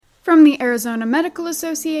From the Arizona Medical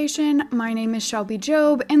Association, my name is Shelby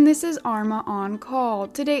Job, and this is ARMA On Call.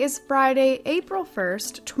 Today is Friday, April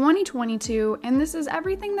 1st, 2022, and this is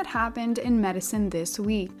everything that happened in medicine this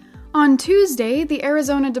week. On Tuesday, the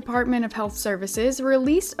Arizona Department of Health Services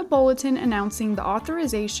released a bulletin announcing the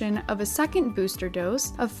authorization of a second booster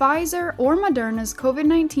dose of Pfizer or Moderna's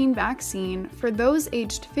COVID-19 vaccine for those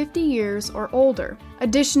aged 50 years or older.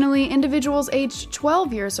 Additionally, individuals aged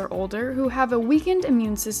 12 years or older who have a weakened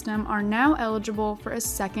immune system are now eligible for a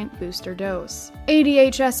second booster dose.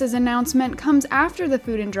 ADHS's announcement comes after the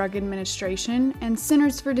Food and Drug Administration and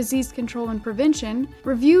Centers for Disease Control and Prevention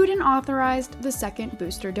reviewed and authorized the second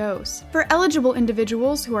booster dose. For eligible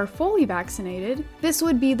individuals who are fully vaccinated, this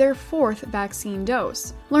would be their fourth vaccine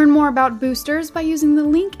dose. Learn more about boosters by using the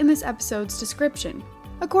link in this episode's description.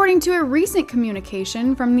 According to a recent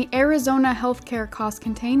communication from the Arizona Healthcare Cost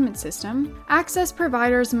Containment System, access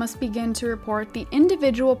providers must begin to report the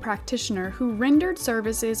individual practitioner who rendered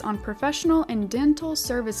services on professional and dental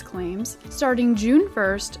service claims starting June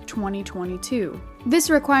 1st, 2022.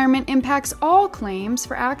 This requirement impacts all claims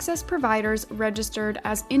for access providers registered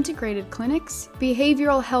as integrated clinics,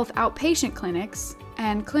 behavioral health outpatient clinics,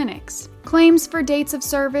 and clinics. Claims for dates of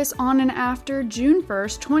service on and after June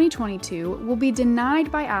 1st, 2022 will be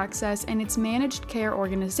denied by Access and its managed care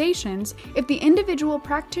organizations if the individual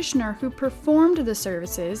practitioner who performed the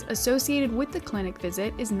services associated with the clinic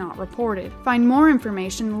visit is not reported. Find more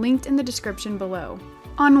information linked in the description below.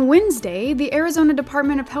 On Wednesday, the Arizona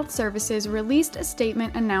Department of Health Services released a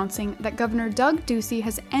statement announcing that Governor Doug Ducey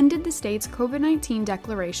has ended the state's COVID-19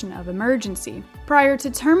 declaration of emergency. Prior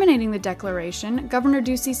to terminating the declaration, Governor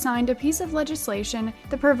Ducey signed a piece of legislation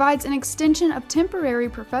that provides an extension of temporary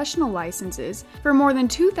professional licenses for more than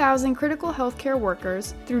 2,000 critical healthcare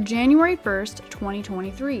workers through January 1st,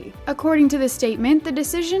 2023. According to the statement, the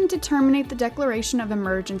decision to terminate the declaration of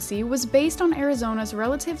emergency was based on Arizona's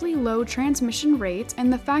relatively low transmission rates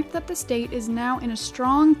and the fact that the state is now in a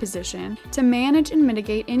strong position to manage and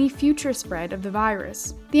mitigate any future spread of the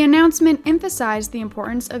virus. The announcement emphasized the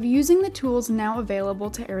importance of using the tools now available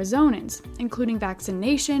to Arizonans, including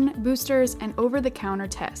vaccination, boosters, and over-the-counter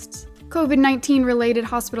tests. COVID-19 related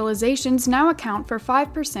hospitalizations now account for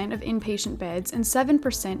 5% of inpatient beds and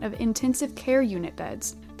 7% of intensive care unit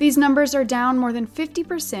beds. These numbers are down more than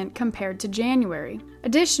 50% compared to January.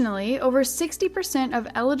 Additionally, over 60% of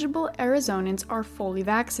eligible Arizonans are fully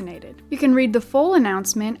vaccinated. You can read the full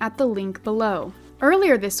announcement at the link below.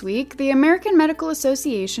 Earlier this week, the American Medical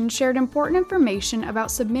Association shared important information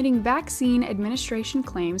about submitting vaccine administration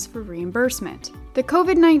claims for reimbursement. The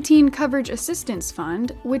COVID-19 Coverage Assistance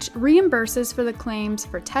Fund, which reimburses for the claims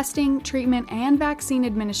for testing, treatment, and vaccine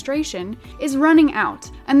administration, is running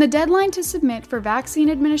out, and the deadline to submit for vaccine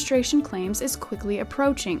administration claims is quickly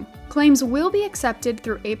approaching. Claims will be accepted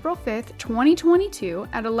through April 5th, 2022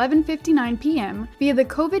 at 11:59 p.m. via the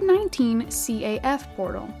COVID-19 CAF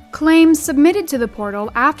portal. Claims submitted to the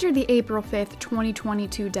portal after the April 5th,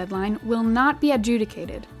 2022 deadline will not be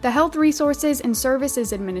adjudicated. The Health Resources and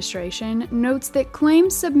Services Administration notes that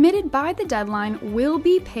claims submitted by the deadline will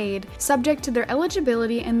be paid subject to their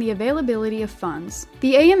eligibility and the availability of funds.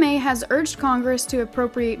 The AMA has urged Congress to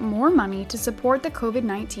appropriate more money to support the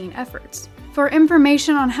COVID-19 efforts. For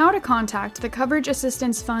information on how to contact the Coverage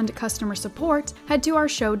Assistance Fund customer support, head to our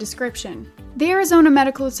show description. The Arizona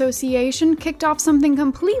Medical Association kicked off something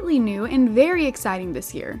completely new and very exciting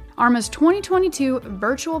this year, ARMA's 2022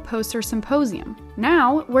 Virtual Poster Symposium.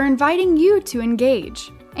 Now, we're inviting you to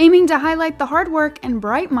engage. Aiming to highlight the hard work and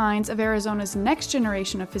bright minds of Arizona's next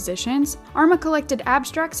generation of physicians, ARMA collected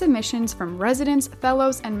abstract submissions from residents,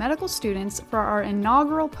 fellows, and medical students for our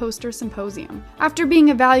inaugural poster symposium. After being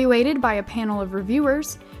evaluated by a panel of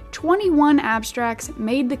reviewers, 21 abstracts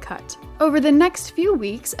made the cut. Over the next few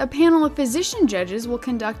weeks, a panel of physician judges will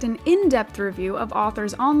conduct an in-depth review of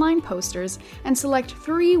authors' online posters and select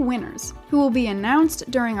 3 winners, who will be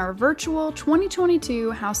announced during our virtual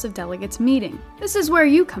 2022 House of Delegates meeting. This is where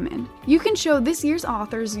you come in. You can show this year's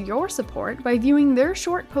authors your support by viewing their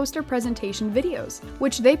short poster presentation videos,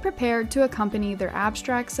 which they prepared to accompany their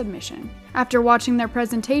abstract submission. After watching their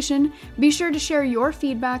presentation, be sure to share your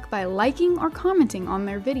feedback by liking or commenting on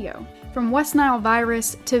their video. From West Nile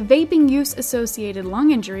virus to vaping use-associated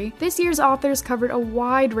lung injury, this year's authors covered a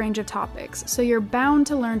wide range of topics, so you're bound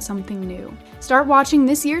to learn something new. Start watching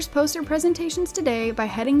this year's poster presentations today by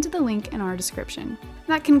heading to the link in our description.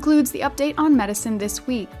 That concludes the update on Medicine This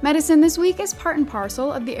Week. Medicine This Week is part and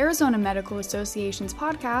parcel of the Arizona Medical Association's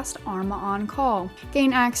podcast, ARMA On Call.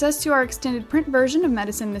 Gain access to our extended print version of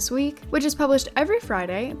Medicine This Week, which is published every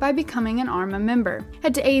Friday, by becoming an ARMA member.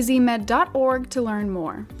 Head to azmed.org to learn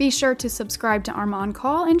more. Be sure to subscribe to ARMA On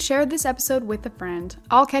Call and share this episode with a friend.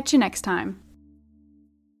 I'll catch you next time.